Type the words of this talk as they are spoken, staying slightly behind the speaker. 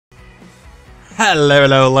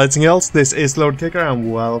Hello, lads and girls, this is Lord Kicker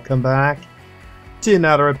and welcome back to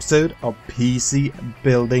another episode of PC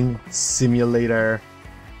Building Simulator.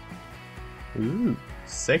 Ooh,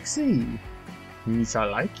 sexy. Means I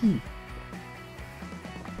like it.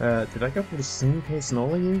 Did I go for the same case and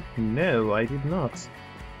all of you? No, I did not.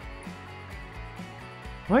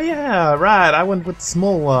 Oh yeah, right, I went with the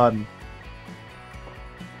small one.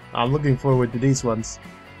 I'm looking forward to these ones.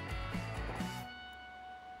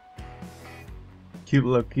 Cute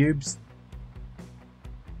little cubes.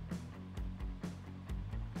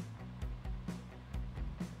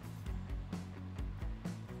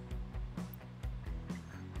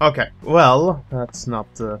 Okay, well, that's not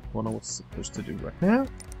what I was supposed to do right now.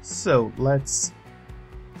 So, let's...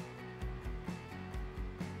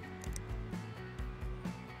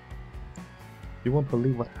 You won't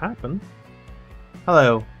believe what happened.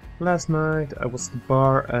 Hello. Last night I was at the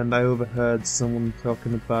bar and I overheard someone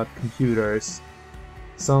talking about computers.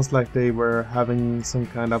 Sounds like they were having some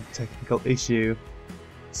kind of technical issue.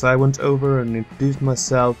 So I went over and introduced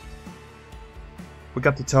myself. We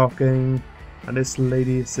got to talking, and this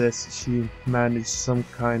lady says she managed some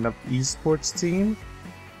kind of esports team.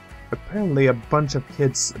 Apparently a bunch of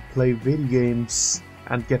kids play video games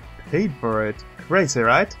and get paid for it. Crazy,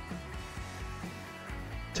 right?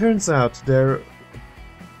 Turns out they're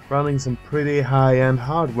running some pretty high-end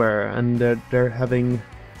hardware and they're having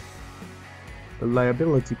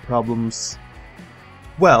reliability problems.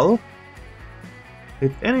 Well,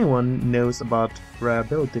 if anyone knows about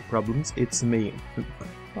reliability problems, it's me.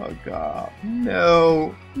 Oh god.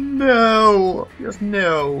 No! No! Just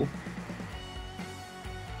no!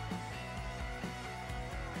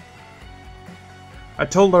 I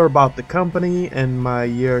told her about the company and my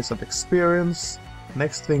years of experience.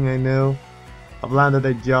 Next thing I know, I've landed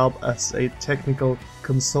a job as a technical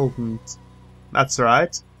consultant. That's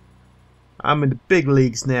right. I'm in the big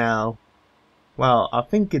leagues now. Well, I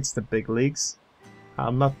think it's the big leagues.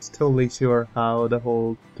 I'm not totally sure how the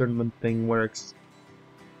whole tournament thing works.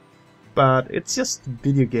 But it's just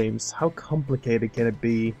video games. How complicated can it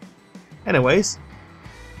be? Anyways,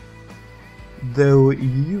 though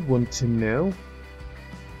you want to know,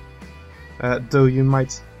 though you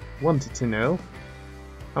might want to know,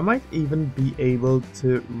 I might even be able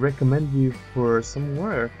to recommend you for some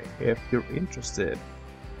work if you're interested.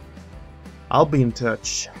 I'll be in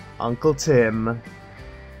touch. Uncle Tim.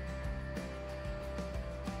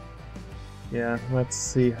 Yeah, let's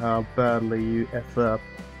see how badly you F up.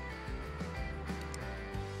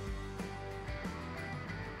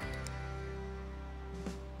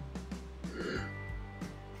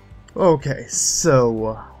 Okay,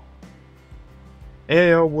 so...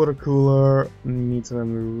 AR water cooler needs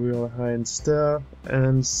some real high-end stuff,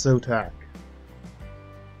 and Zotac.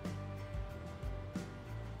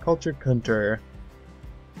 Culture Hunter.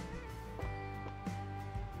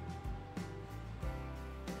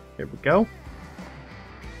 Here we go.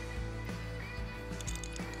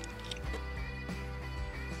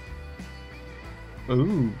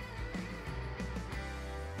 Ooh.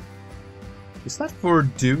 Is that for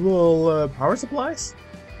dual power supplies?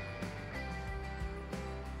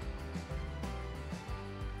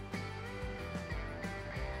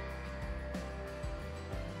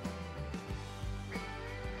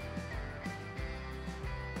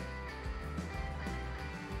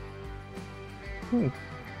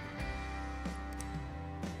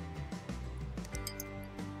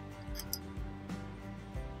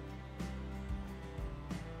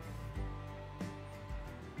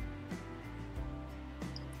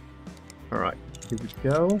 Alright, here we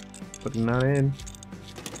go. Putting that in.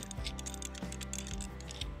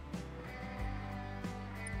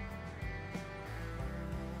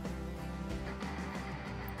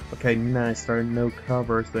 Okay, nice. There are no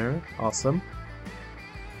covers there. Awesome.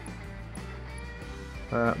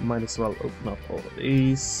 Might as well open up all of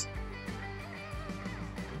these.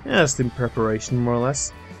 Yeah, just in preparation, more or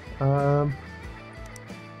less.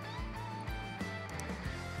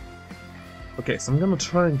 Okay, so I'm gonna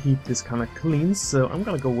try and keep this kind of clean, so I'm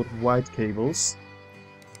gonna go with white cables.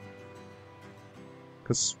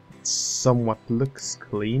 Because it somewhat looks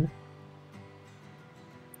clean.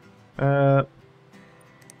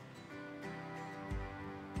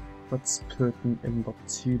 Let's put an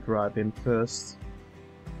M.2 drive in first.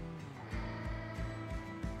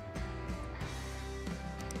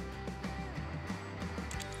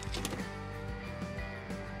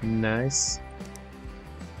 Nice.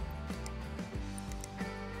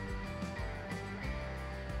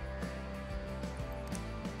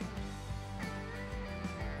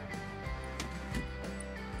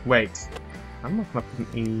 Wait, I'm not putting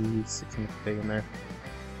E600K in there.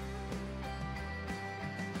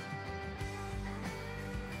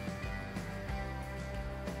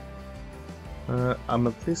 I'm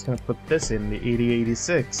at least gonna put this in the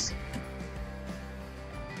 8086.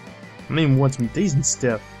 I mean, want some decent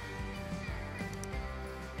stuff.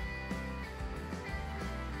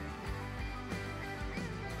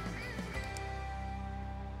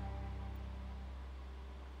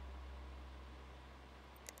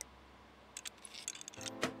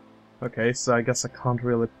 Okay, so I guess I can't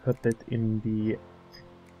really put it in the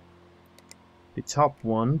top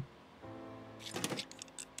one.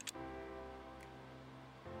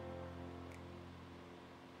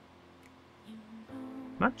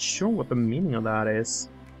 Not sure what the meaning of that is.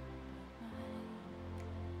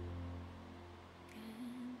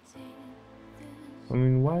 I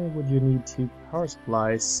mean, why would you need 2 power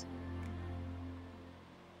supplies?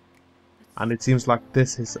 And it seems like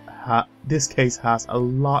this case has a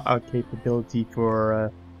lot of capability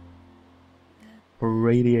for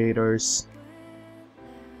radiators.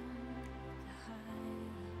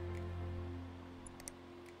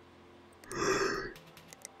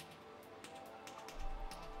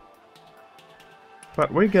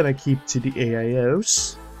 But we're gonna keep to the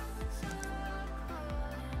AIOs.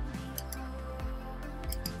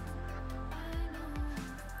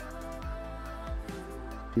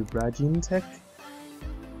 The Ragin Tech.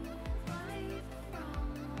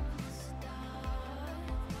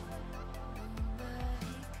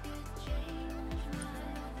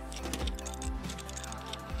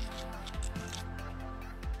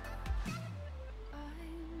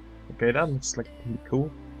 Okay, that looks like pretty cool.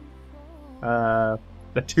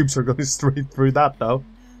 The tubes are going straight through that though,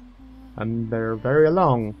 and they're very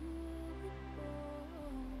long.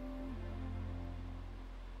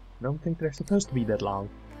 I don't think they're supposed to be that long.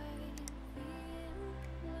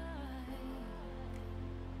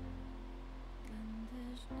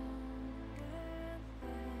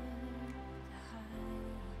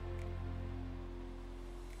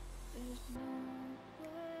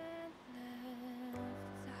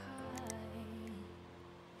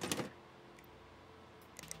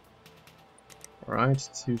 Alright,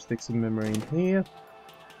 2 sticks of memory in here.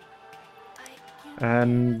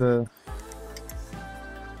 And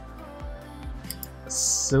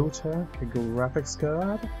Zotac, a graphics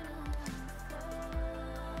card.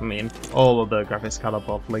 I mean, all of the graphics card I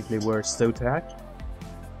bought lately were Zotac.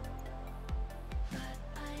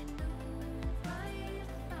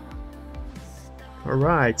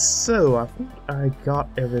 Alright, so I think I got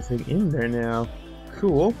everything in there now.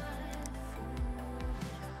 Cool.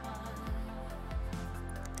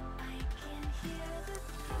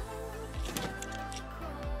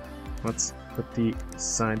 Let's put the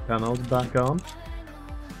side panels back on.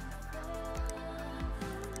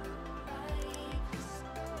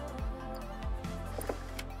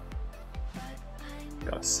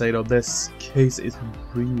 Gotta say though, this case is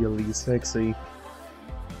really sexy.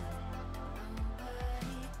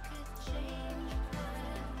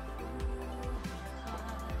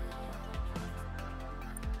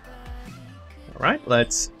 Alright,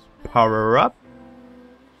 let's power her up.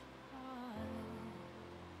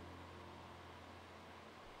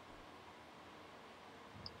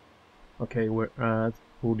 Okay, we're at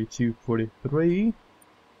 42, 43.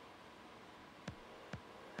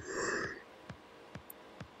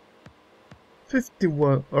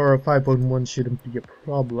 $51 or 5.1 shouldn't be a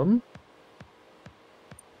problem.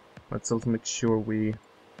 Let's also make sure we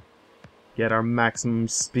get our maximum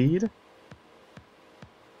speed.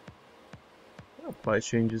 Apply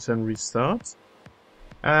changes and restart.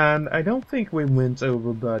 And I don't think we went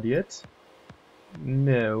over budget.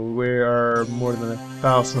 No, we are more than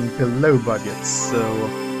 1,000 below budget, so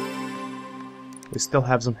we still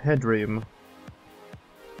have some headroom.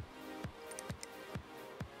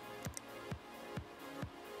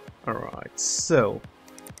 Alright, so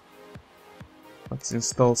let's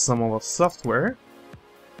install some of our software.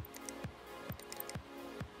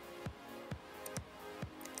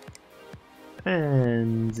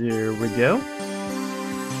 And there we go.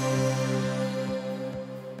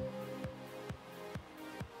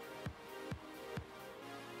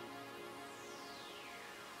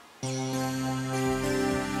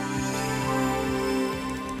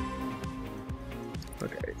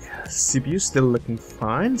 Okay, CPU still looking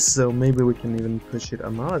fine, so maybe we can even push it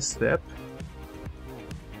another step.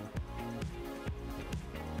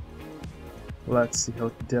 Let's see how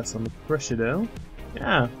it does on the pressure though.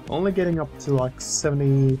 Yeah, only getting up to like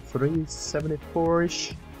 73,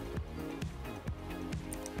 74-ish.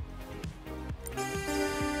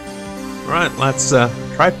 Alright, let's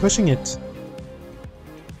try pushing it.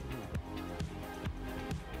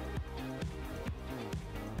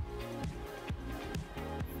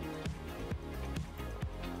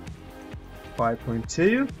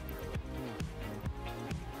 .2.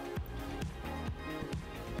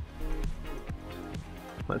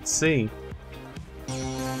 Let's see.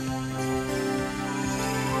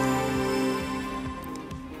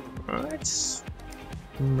 Alright.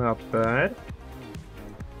 Not bad.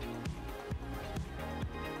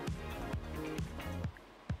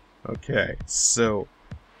 Okay, so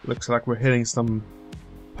looks like we're hitting some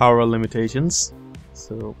power limitations.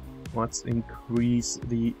 So let's increase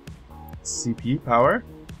the CPU power.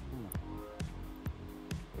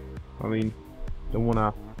 I mean, don't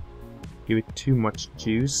wanna give it too much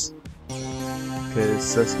juice,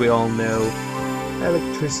 because as we all know,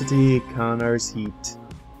 electricity counters heat.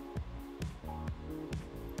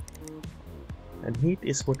 And heat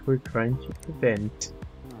is what we're trying to prevent.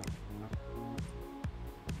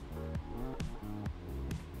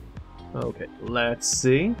 Okay, let's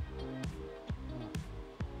see.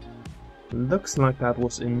 Looks like that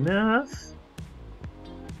was enough.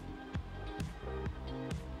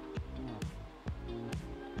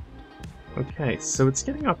 Okay, so it's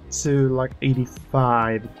getting up to like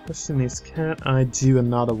 85. The question is, can I do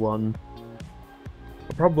another one?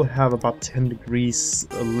 I'll probably have about 10 degrees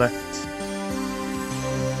left.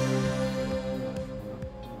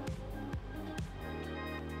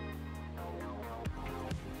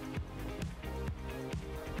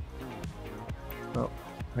 Oh,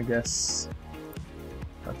 I guess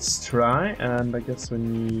let's try, and I guess we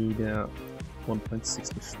need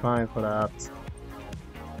 1.65 for that.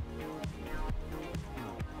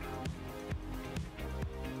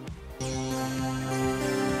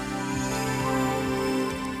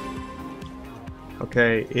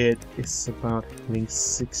 Okay, it is about hitting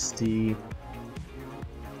 60.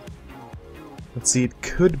 Let's see, it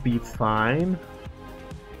could be fine.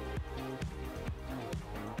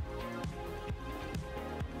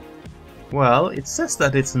 Well, it says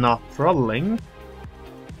that it's not throttling,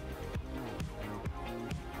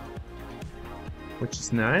 which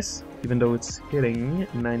is nice, even though it's hitting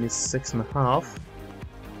 96.5.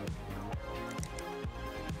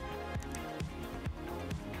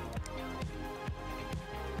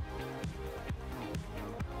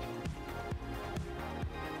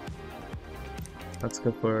 Let's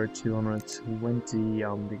go for 220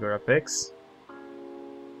 on the graphics.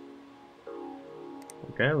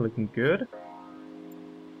 Okay, looking good.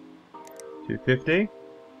 250.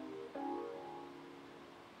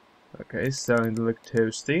 Okay, starting to look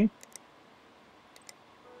toasty.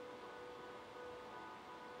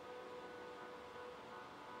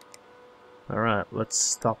 Alright, let's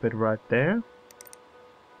stop it right there.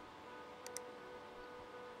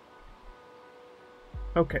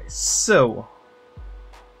 Okay, so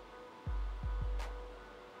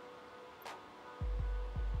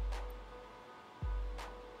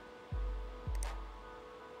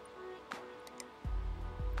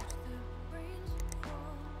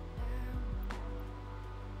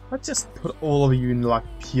let's just put all of you in like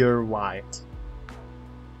pure white.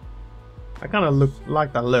 I kind of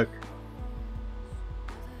like that look.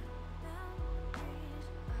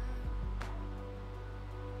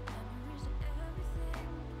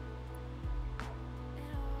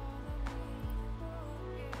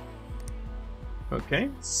 Okay,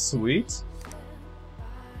 sweet.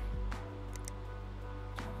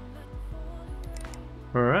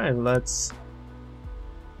 Alright, let's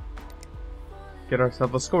get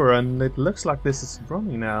ourselves a score, and it looks like this is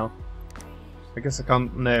running now. I guess I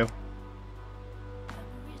can't know.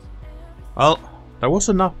 Well, there was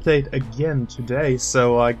an update again today,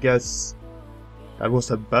 so I guess that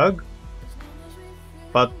was a bug.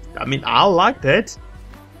 But, I mean, I liked it.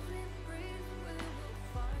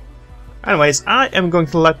 Anyways, I am going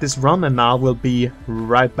to let this run, and I will be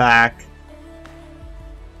right back.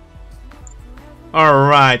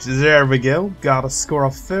 Alright, there we go. Got a score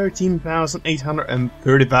of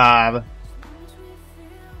 13,835.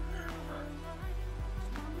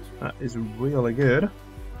 That is really good.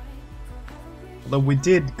 Although we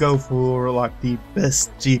did go for like the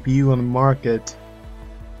best GPU on the market.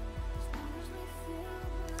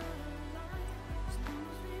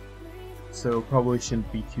 So probably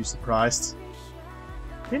shouldn't be too surprised.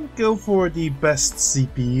 Didn't go for the best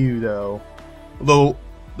CPU though. Although,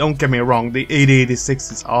 don't get me wrong, the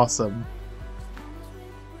 8086 is awesome.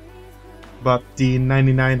 But the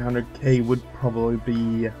 9900K would probably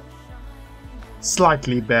be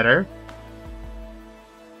slightly better.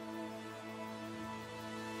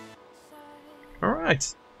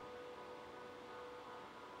 Alright.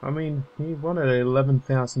 I mean, he wanted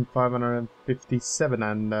 11,557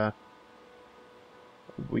 and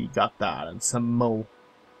we got that and some more.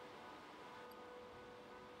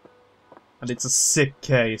 And it's a sick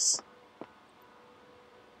case.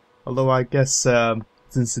 Although I guess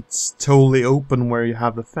since it's totally open where you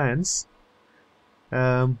have the fence,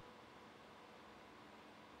 Well,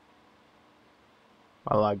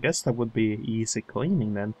 I guess that would be easy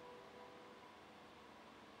cleaning then.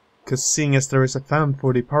 Because seeing as there is a fan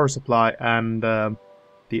for the power supply and the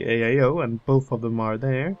AIO, and both of them are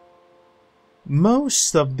there,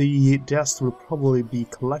 most of the dust will probably be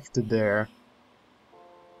collected there.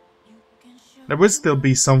 There will still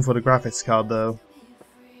be some for the graphics card though.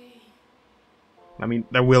 I mean,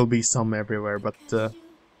 there will be some everywhere, but the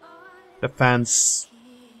fans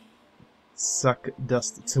suck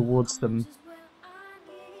dust towards them.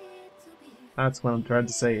 That's what I'm trying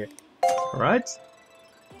to say here. Alright.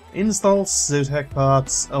 Install Zootech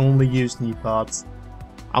parts, only use new parts.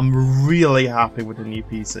 I'm really happy with the new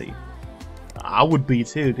PC. I would be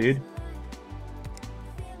too, dude.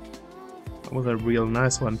 That was a real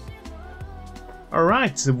nice one.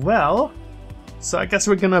 Alright, well, so I guess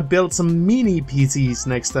we're gonna build some mini PCs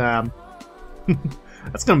next time.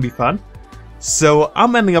 That's gonna be fun. So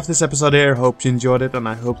I'm ending off this episode here. Hope you enjoyed it, and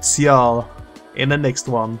I hope to see y'all in the next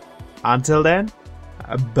one. Until then,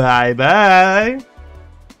 bye bye.